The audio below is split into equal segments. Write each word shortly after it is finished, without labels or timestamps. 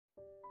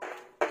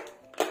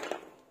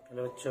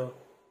Hello बच्चों,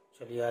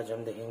 चलिए आज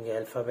हम देखेंगे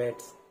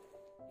अल्फ़ाबेट्स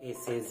ए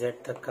से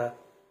जेड तक का।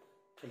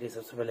 चलिए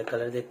सबसे पहले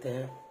कलर देखते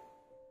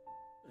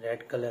हैं।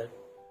 Red colour,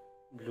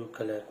 blue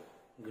colour,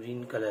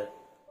 green colour,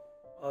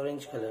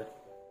 orange colour,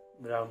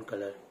 brown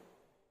colour,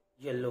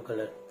 yellow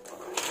colour.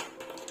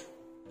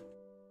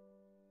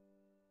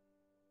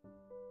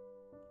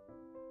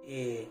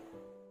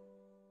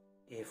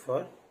 A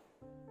for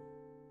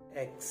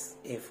X,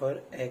 A for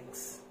X.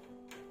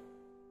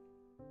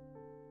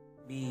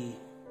 B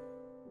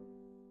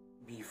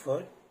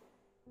for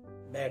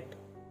bat,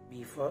 B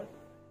for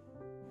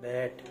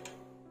bat.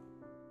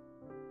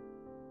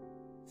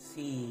 C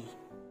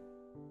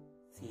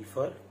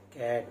for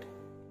cat,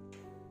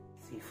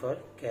 C for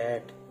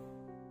cat.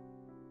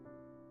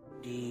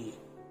 D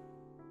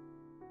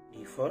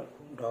for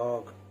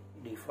dog,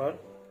 D for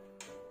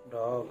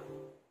dog.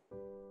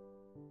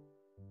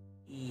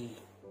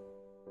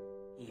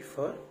 E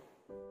for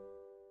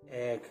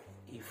egg,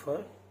 E for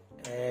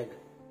egg.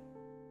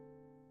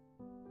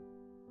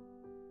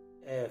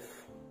 F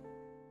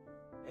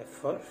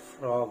for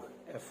frog,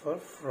 F for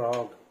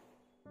frog.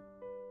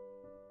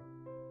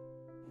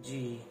 G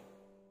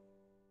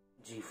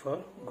for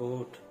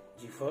goat,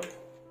 G for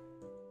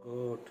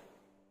goat.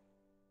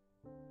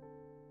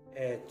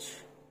 H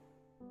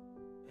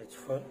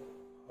for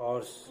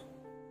horse,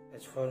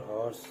 H for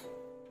horse.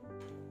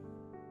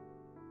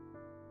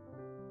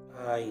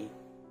 I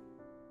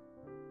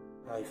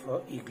for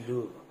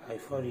igloo, I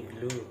for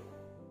igloo.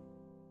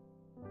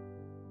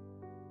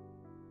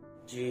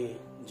 J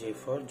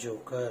for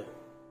joker,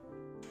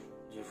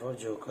 J for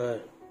joker.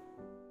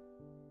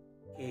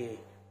 K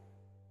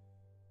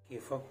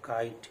for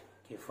kite,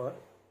 K for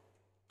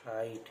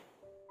kite.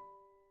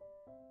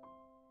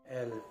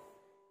 L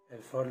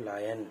for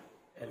lion,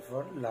 L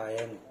for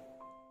lion.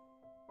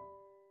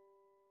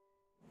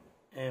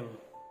 M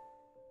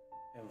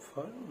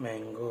for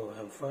mango,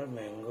 M for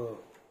mango.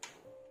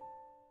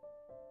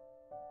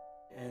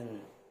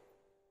 N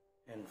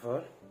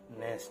for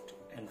nest,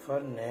 N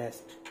for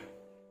nest.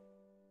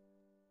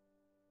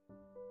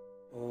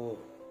 O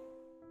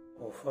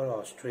for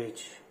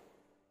ostrich,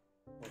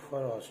 O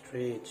for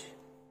ostrich.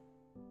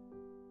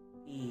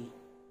 P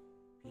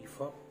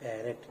for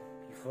parrot,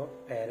 P for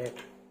parrot.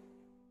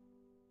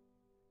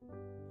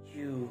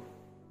 Q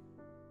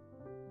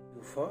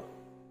for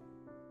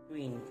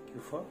queen, Q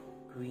for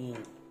queen.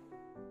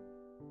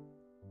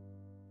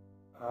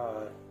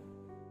 R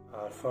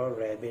for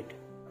rabbit,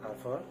 R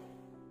for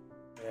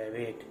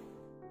rabbit.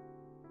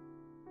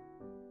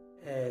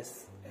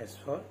 S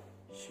for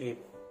sheep,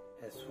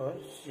 S for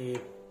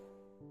sheep.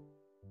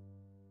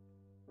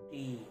 T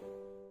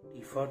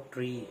for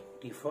tree,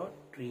 T for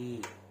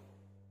tree.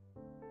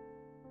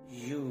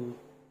 U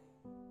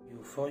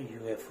for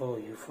UFO,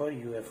 U for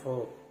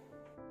UFO.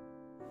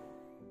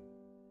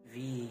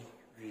 V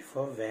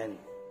for van,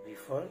 V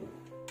for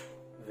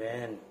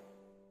van.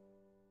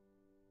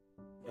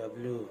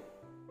 W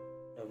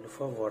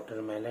for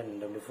watermelon,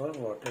 W for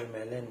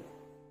watermelon.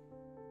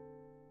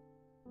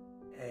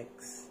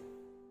 X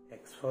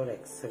for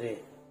X-ray,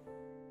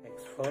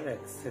 X for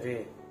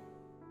X-ray.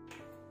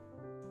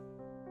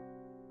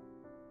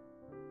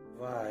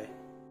 Y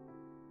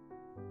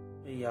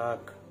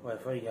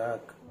for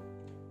yak.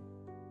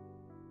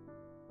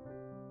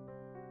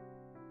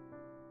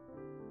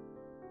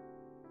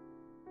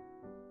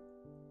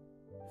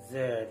 Z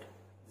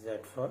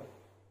for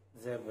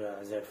zebra,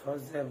 Z for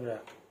zebra.